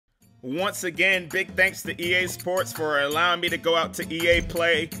Once again, big thanks to EA Sports for allowing me to go out to EA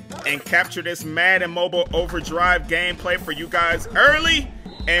Play and capture this Madden Mobile Overdrive gameplay for you guys early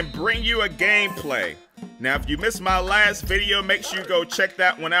and bring you a gameplay. Now, if you missed my last video, make sure you go check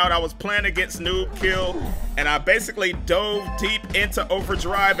that one out. I was playing against Noob Kill, and I basically dove deep into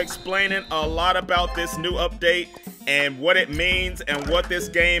Overdrive, explaining a lot about this new update and what it means and what this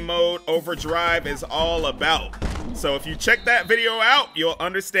game mode Overdrive is all about. So if you check that video out, you'll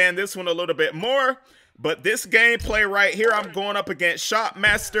understand this one a little bit more. But this gameplay right here, I'm going up against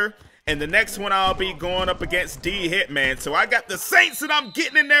Shopmaster, and the next one I'll be going up against D-Hitman. So I got the Saints, and I'm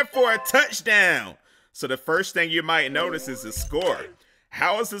getting in there for a touchdown. So the first thing you might notice is the score.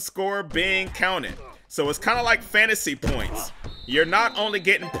 How is the score being counted? So it's kind of like fantasy points. You're not only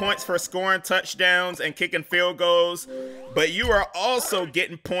getting points for scoring touchdowns and kicking field goals, but you are also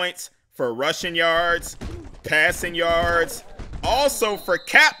getting points for rushing yards, passing yards. Also for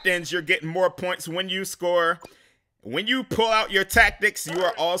captains, you're getting more points when you score. When you pull out your tactics, you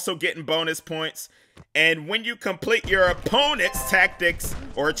are also getting bonus points. And when you complete your opponent's tactics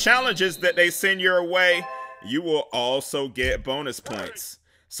or challenges that they send your way, you will also get bonus points.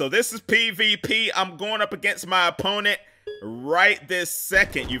 So this is PvP. I'm going up against my opponent right this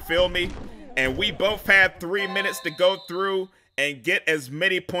second, you feel me? And we both have 3 minutes to go through and get as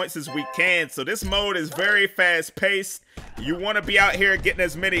many points as we can. So this mode is very fast paced. You want to be out here getting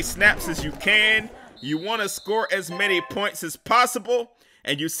as many snaps as you can. You want to score as many points as possible.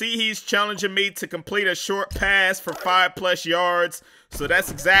 And you see he's challenging me to complete a short pass for 5+ yards. So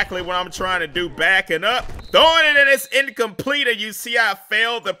that's exactly what I'm trying to do. Backing up, throwing it, and it's incomplete. And you see I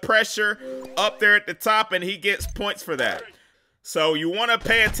failed the pressure up there at the top, and he gets points for that. So you want to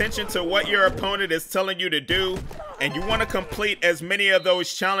pay attention to what your opponent is telling you to do. And you want to complete as many of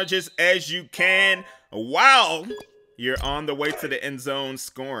those challenges as you can while you're on the way to the end zone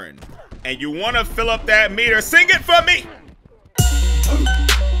scoring. And you want to fill up that meter. Sing it for me!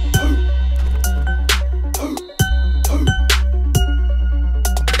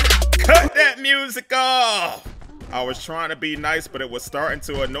 Cut that music off! I was trying to be nice, but it was starting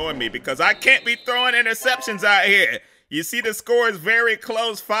to annoy me because I can't be throwing interceptions out here. You see the score is very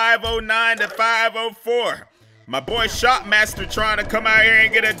close, 509 to 504. My boy Shopmaster trying to come out here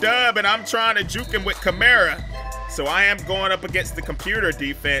and get a dub, and I'm trying to juke him with KAMARA. So I am going up against the computer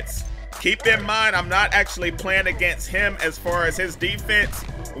defense. Keep in mind, I'm not actually playing against him as far as his defense.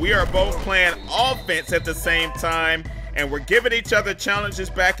 We are both playing offense at the same time, and we're giving each other challenges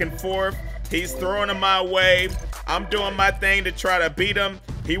back and forth. He's throwing them my way. I'm doing my thing to try to beat him.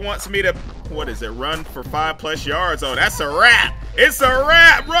 He wants me to, what is it, run for 5+ yards. Oh, that's a wrap. It's a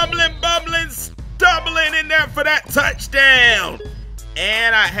wrap. Rumbling, bumbling, stumbling in there for that touchdown.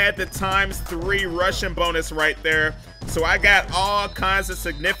 And I had the ×3 rushing bonus right there. So I got all kinds of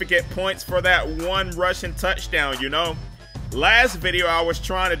significant points for that one rushing touchdown, you know. Last video, I was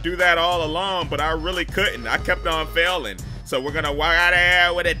trying to do that all along, but I really couldn't. I kept on failing. So we're going to walk out of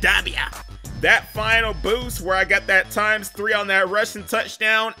here with a W. That final boost where I got that ×3 on that rushing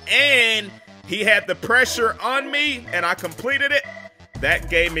touchdown, and he had the pressure on me, and I completed it. That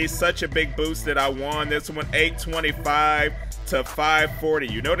gave me such a big boost that I won this one 825 to 540.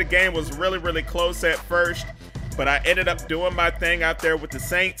 You know, the game was really, really close at first, but I ended up doing my thing out there with the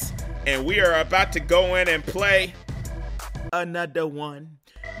Saints, and we are about to go in and play another one.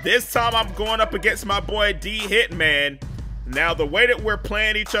 This time I'm going up against my boy D-Hitman. Now, the way that we're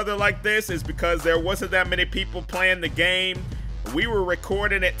playing each other like this is because there wasn't that many people playing the game. We were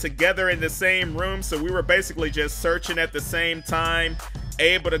recording it together in the same room, so we were basically just searching at the same time,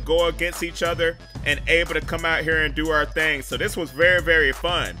 able to go against each other and able to come out here and do our thing. So this was very, very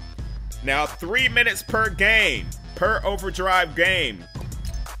fun. Now, 3 minutes per game, per Overdrive game.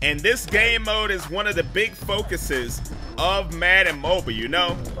 And this game mode is one of the big focuses of Madden Mobile, you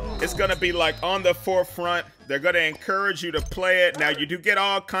know? It's gonna be like on the forefront. They're gonna encourage you to play it. Now, you do get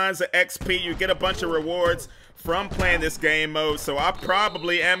all kinds of XP. You get a bunch of rewards from playing this game mode. So I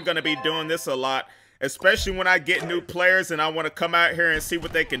probably am gonna be doing this a lot, especially when I get new players and I wanna come out here and see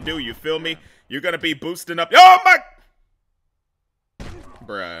what they can do, you feel me? You're gonna be boosting up. Oh my!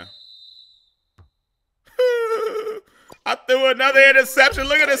 Bruh. I threw another interception.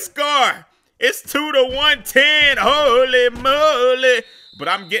 Look at the score. It's 2 to 110. Holy moly. But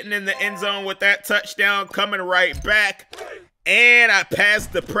I'm getting in the end zone with that touchdown coming right back. And I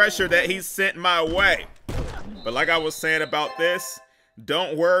passed the pressure that he sent my way. But like I was saying about this,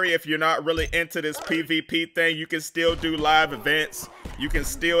 don't worry if you're not really into this PvP thing. You can still do live events. You can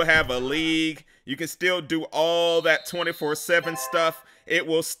still have a league. You can still do all that 24/7 stuff. It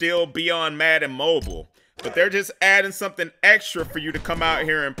will still be on Madden Mobile. but they're just adding something extra for you to come out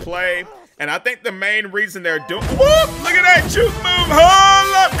here and play. And I think the main reason they're doing, whoop, look at that juke move,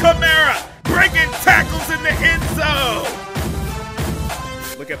 hold up, KAMARA, breaking tackles in the end zone.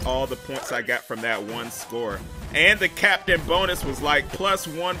 Look at all the points I got from that one score. And the captain bonus was like plus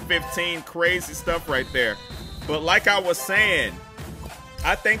 115, crazy stuff right there. But like I was saying,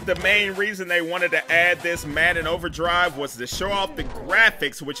 I think the main reason they wanted to add this Madden Overdrive was to show off the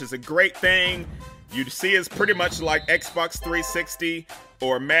graphics, which is a great thing. You see it's pretty much like Xbox 360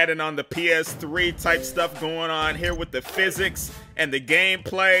 or Madden on the PS3 type stuff going on here with the physics and the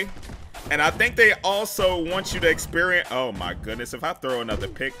gameplay. And I think they also want you to experience, oh my goodness, if I throw another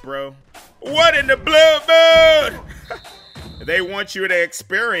pick, bro. What in the blue moon? They want you to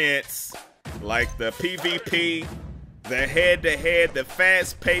experience like the PvP, the head-to-head, the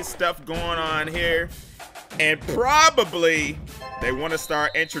fast-paced stuff going on here. And probably they want to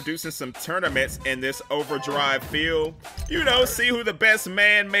start introducing some tournaments in this Overdrive field. You know, see who the best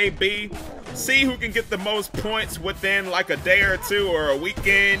man may be. See who can get the most points within like a day or two or a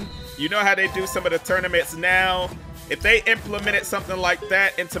weekend. You know how they do some of the tournaments now. If they implemented something like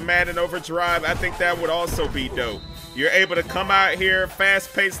that into Madden Overdrive, I think that would also be dope. You're able to come out here,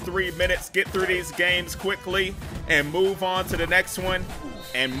 fast-paced 3 minutes, get through these games quickly, and move on to the next one,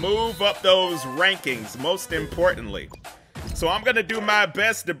 and move up those rankings, most importantly. So I'm going to do my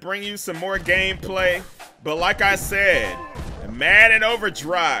best to bring you some more gameplay, but like I said, Madden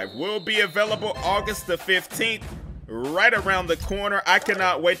Overdrive will be available August the 15th, right around the corner. I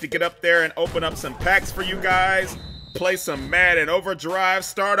cannot wait to get up there and open up some packs for you guys, play some Madden Overdrive,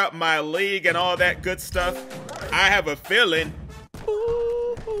 start up my league and all that good stuff. I have a feeling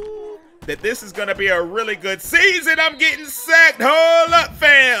that this is going to be a really good season. I'm getting sacked. Hold up,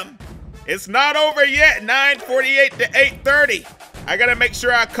 fam. It's not over yet. 9:48 to 8:30. I got to make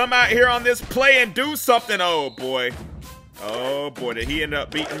sure I come out here on this play and do something. Oh, boy. Oh, boy. Did he end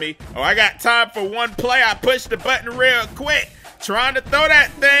up beating me? Oh, I got time for one play. I pushed the button real quick. Trying to throw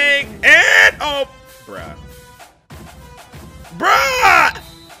that thing. And, oh, bruh. Bruh!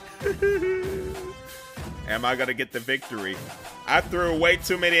 Am I going to get the victory? I threw way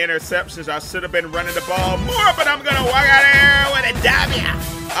too many interceptions. I should have been running the ball more, but I'm going to walk out there with a W.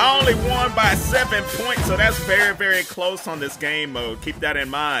 I only won by 7 points, so that's very, very close on this game mode. Keep that in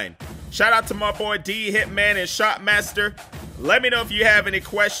mind. Shout out to my boy D Hitman and Shotmaster. Let me know if you have any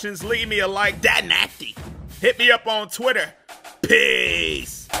questions. Leave me a like. That nasty. Hit me up on Twitter.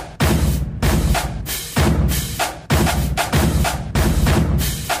 Peace.